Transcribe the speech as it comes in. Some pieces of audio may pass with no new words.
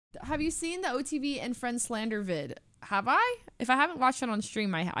Have you seen the OTV and Friends Slander vid? Have I? If I haven't watched it on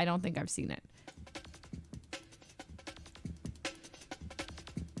stream, I don't think I've seen it.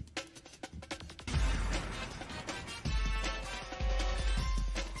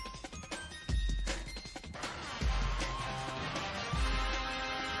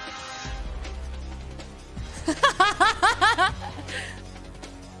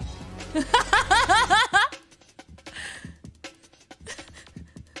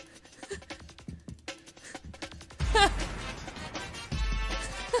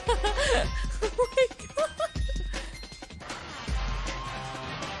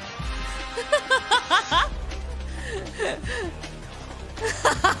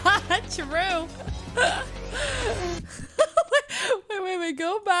 True. Wait,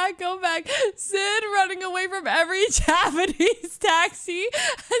 go back. Sid running away from every Japanese taxi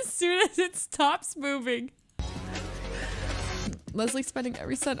as soon as it stops moving. Leslie spending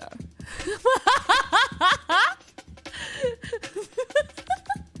every cent.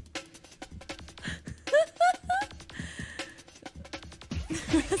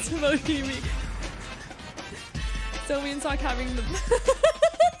 That's emoting me. So we talk having the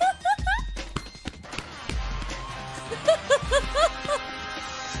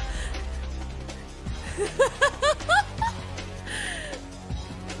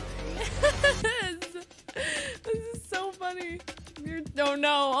This is so funny. Oh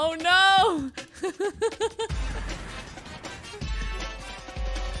no, oh no.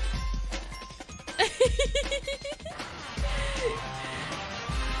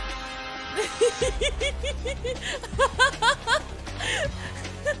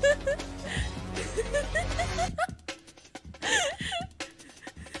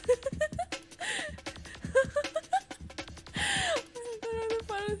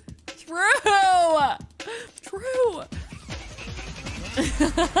 True.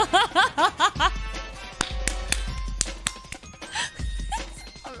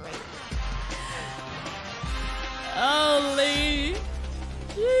 Holy.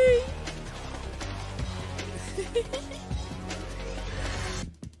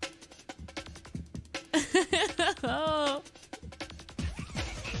 Oh.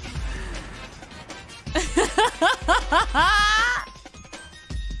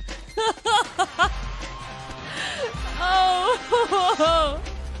 Oh.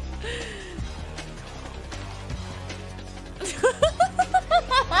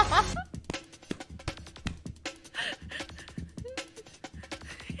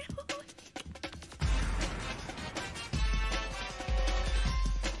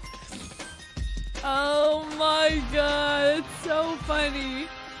 Oh my god, it's so funny.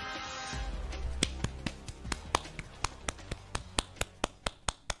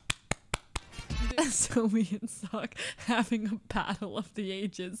 So me and Sock having a battle of the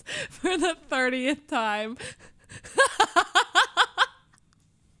ages for the 30th time.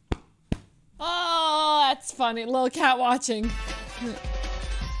 Oh, that's funny. Little cat watching.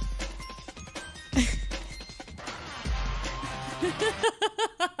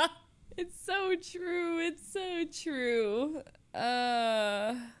 It's so true. It's so true.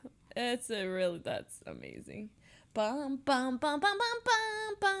 That's amazing. Bum bum bum bum bum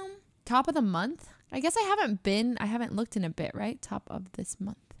bum bum. Top of the month? I guess I haven't looked in a bit, right? Top of this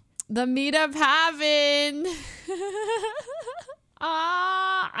month. The meetup happened.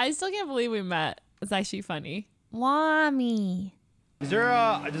 I still can't believe we met. It's actually funny. Wami. Is there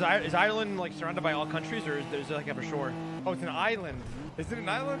is Ireland like surrounded by all countries, or is there like a shore? Oh, it's an island. Is it an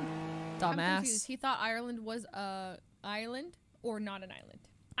island? Dumbass. I'm confused. He thought Ireland was a island or not an island.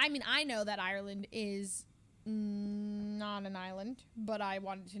 I mean, I know that Ireland is not an island, but I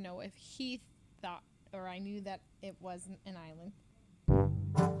wanted to know if he thought, or I knew that it wasn't an island.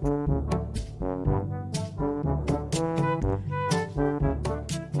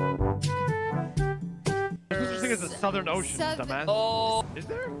 There's such thing as the Southern Ocean, dumbass. Oh, is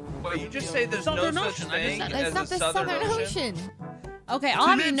there? Wait, you just say there's no such thing as a Southern Ocean? Okay, I'll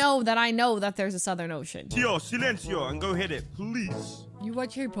have you know that I know that there's a Southern Ocean. Silencio, and go hit it, please. You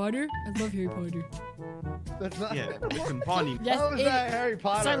watch Harry Potter? I love Harry Potter. That's not listen, Bonnie. Yes, How is that Harry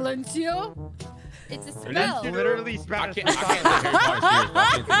Potter? Silencio? It's a spell. That's literally Spanish. I can't say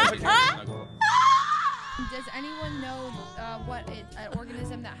Harry Potter. Does anyone know what an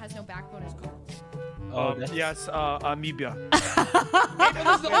organism that has no backbone is called? Yes, amoeba. Hey,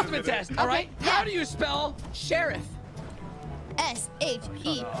 this is the ultimate test, all right? Okay, yeah. How do you spell sheriff?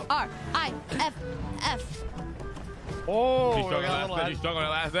 S-H-E-R-I-F-F. Oh, She's stuck on that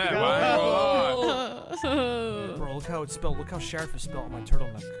last ad. Bro, look how it's spelled. Look how sheriff is spelled on my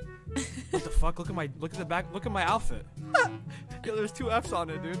turtleneck. What the fuck? Look at the back. Look at my outfit. Yo, there's 2 F's on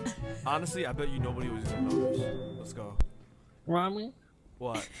it, dude. Honestly, I bet you nobody was gonna know this. Let's go. Rami?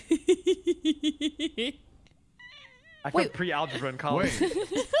 What? I took pre-algebra in college. Wait, you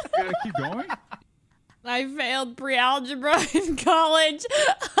gotta keep going? I failed pre-algebra in college.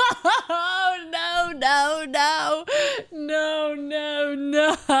 Oh, no, no, no. No, no,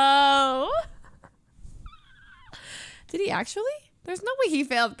 no. Did he actually? There's no way he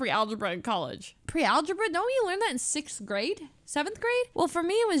failed pre-algebra in college. Pre-algebra? Don't you learn that in 6th grade? 7th grade? Well, for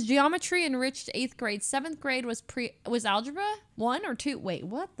me, it was geometry enriched 8th grade. 7th grade was algebra 1 or 2. Wait,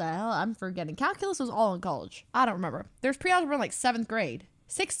 what the hell? I'm forgetting. Calculus was all in college. I don't remember. There's pre-algebra in like 7th grade.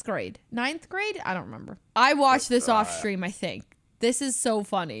 6th grade. 9th grade? I don't remember. I watched this off stream, I think. This is so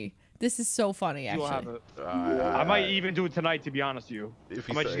funny. This is so funny, actually. I might even do it tonight, to be honest with you.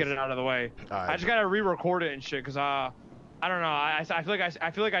 I might just get it out of the way. I just gotta re-record it and shit, cause I don't know. I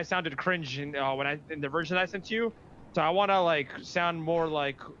feel like I sounded cringe in the version that I sent to you. So I wanna like sound more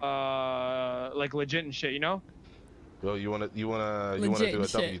like legit and shit, you know? Yo, you wanna do a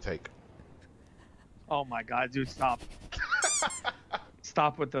W take? Oh my god, dude, stop.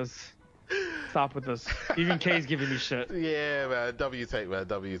 Stop with this. Stop with this. Even K's giving me shit. Yeah, man. W take, man.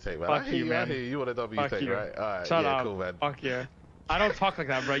 W take, man. Fuck you, man. You want a W take, right? All right. Shut yeah, up. Cool, man. Fuck yeah. I don't talk like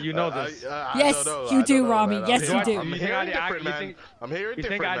that, bro. You know this. Yes, you do, Rami. Yes, you do. I'm hearing different, man. You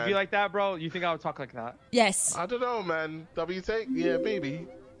think I'd be like that, bro? You think I would talk like that? Yes. I don't know, man. W take? Yeah, maybe.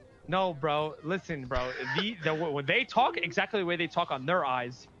 No, bro. Listen, bro. When they talk exactly the way they talk on their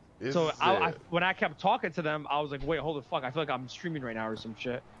eyes. So when I kept talking to them, I was like, wait, hold the fuck. I feel like I'm streaming right now or some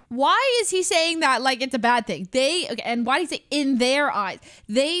shit. Why is he saying that like it's a bad thing? And why do you say in their eyes?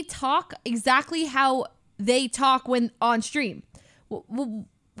 They talk exactly how they talk when on stream.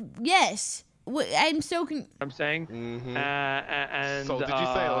 Yes. I'm so I'm saying. Mm-hmm. And so did you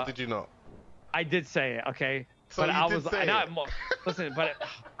say it or did you not? I did say it, okay? So but you I did was say not. Listen, but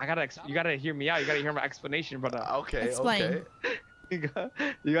you gotta hear me out. You gotta hear my explanation, brother. Okay. Explain. Okay.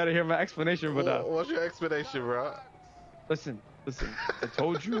 You gotta hear my explanation, brother. What's your explanation, bro? Listen. I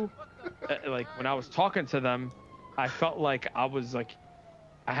told you, like when I was talking to them, I felt like I was like,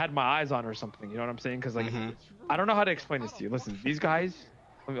 I had my eyes on or something. You know what I'm saying? Because like, I don't know how to explain this to you. Listen, these guys.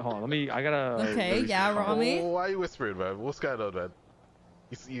 Hold on. I gotta. Okay. Yeah, Rami. Why are you whispering, man? What's going on, man?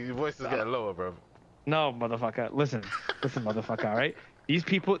 Your voice is getting lower, bro. No, motherfucker. Listen, motherfucker. All right. These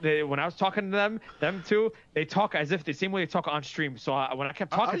people, when I was talking to them two, they talk as if the same way they talk on stream. So when I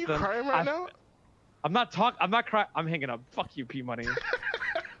kept talking to them, are you crying right now? I'm not crying. I'm hanging up. Fuck you, P Money.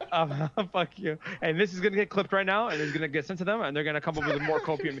 Fuck you. And this is gonna get clipped right now, and it's gonna get sent to them, and they're gonna come up with more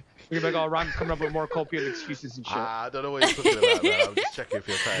copium. You're gonna be like, oh, Ron's coming up with more copium excuses and shit. I don't know what you're talking about, man. I'm just checking if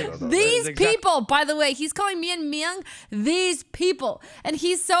you're crying or not. These people, by the way, he's calling me and Myung these people, and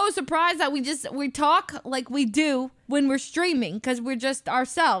he's so surprised that we talk like we do when we're streaming, because we're just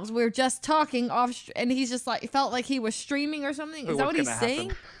ourselves. We're just talking off, and he's just like felt like he was streaming or something. Is that what he's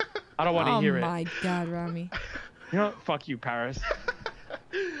saying? I don't want to hear it. Oh my god, Rami. You know, fuck you, Paris.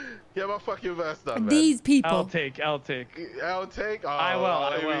 Yeah, but fuck your verse done, man. These people. I'll take. I'll take? Oh, I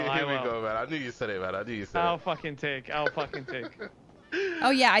will. Here we go, man. I knew you said it, man. I'll fucking take.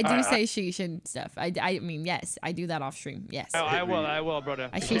 Oh yeah, I do say sheesh and stuff. I mean, yes, I do that off stream. Yes. Oh, I will, brother.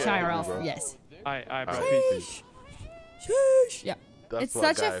 I sheesh IRL. Bro. Yes. I Sheesh. Sheesh. Yeah. That's It's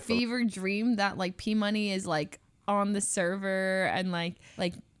such a fever dream that like P Money is like on the server and like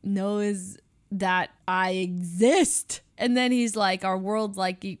knows that I exist. And then he's like, our worlds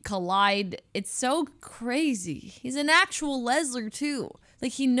like collide. It's so crazy. He's an actual Lesler too.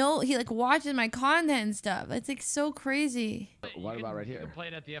 Like he like watches my content and stuff. It's like so crazy. What about right here? You can play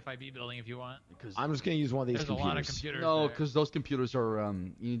it at the FIB building if you want. Because I'm just gonna use one of these there's computers. A lot of computers. No, because those computers are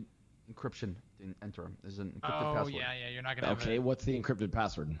you need encryption to enter them. There's an encrypted password. Oh yeah, you're not gonna. Okay, what's the encrypted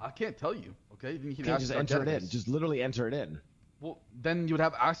password? I can't tell you. Okay, you can just enter it in. Just literally enter it in. Well, then you would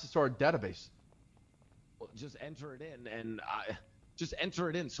have access to our database. Well, just enter it in, and just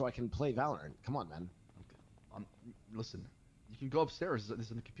enter it in so I can play Valorant. Come on, man. Okay. Listen, you can go upstairs. There's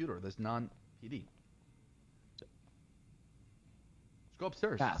a computer. There's non-PD. Just go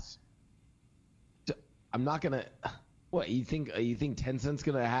upstairs. Pass. I'm not gonna. What you think? You think Tencent's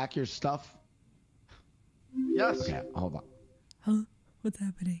gonna hack your stuff? Yes. Okay, hold on. Huh? What's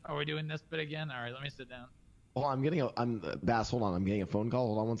happening? Are we doing this bit again? All right, let me sit down. Oh, I'm getting Bass. Hold on, I'm getting a phone call.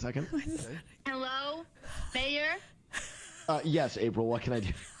 Hold on 1 second. Okay. Hello, Mayor. Yes, April. What can I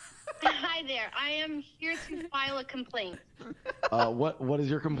do? Hi there. I am here to file a complaint. What is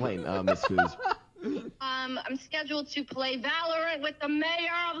your complaint, Miss Foos? I'm scheduled to play Valorant with the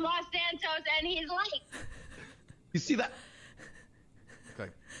mayor of Los Santos, and he's late. You see that?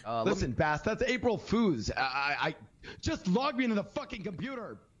 Okay. Listen, Bass, that's April Fools. I just log me into the fucking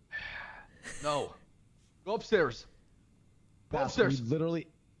computer. No. Go upstairs. Go Bass, upstairs. Literally.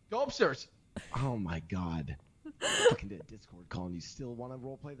 Go upstairs. Oh my god. Fucking did a Discord call and you still want to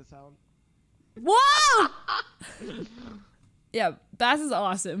roleplay this out? Whoa! Yeah, Bass is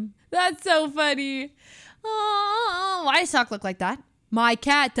awesome. That's so funny. Oh, why does Sock look like that? My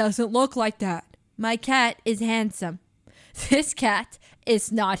cat doesn't look like that. My cat is handsome. This cat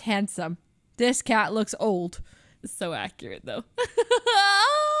is not handsome. This cat looks old. So accurate, though. I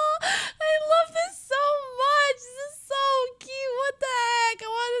love this so much. This is so cute. What the heck? I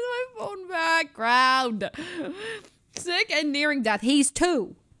wanted my phone background. Sick and nearing death. He's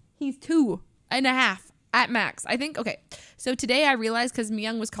 2. He's 2.5 at max. I think, okay. So today I realized because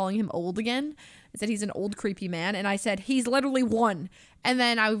Myung was calling him old again. I said he's an old creepy man. And I said, he's literally 1. And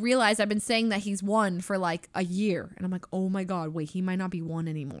then I realized I've been saying that he's 1 for like a year. And I'm like, oh my God, wait, he might not be 1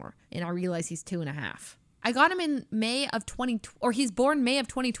 anymore. And I realized he's 2.5. I got him in May of he's born May of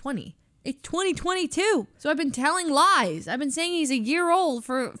 2020. It's 2022. So I've been telling lies. I've been saying he's a year old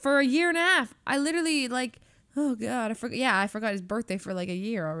for a year and a half. I literally like, oh God, I forgot. Yeah, I forgot his birthday for like a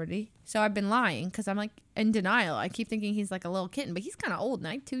year already. So I've been lying because I'm like in denial. I keep thinking he's like a little kitten, but he's kind of old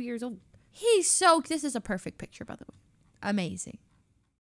now, 2 years old. He's so, this is a perfect picture, by the way. Amazing.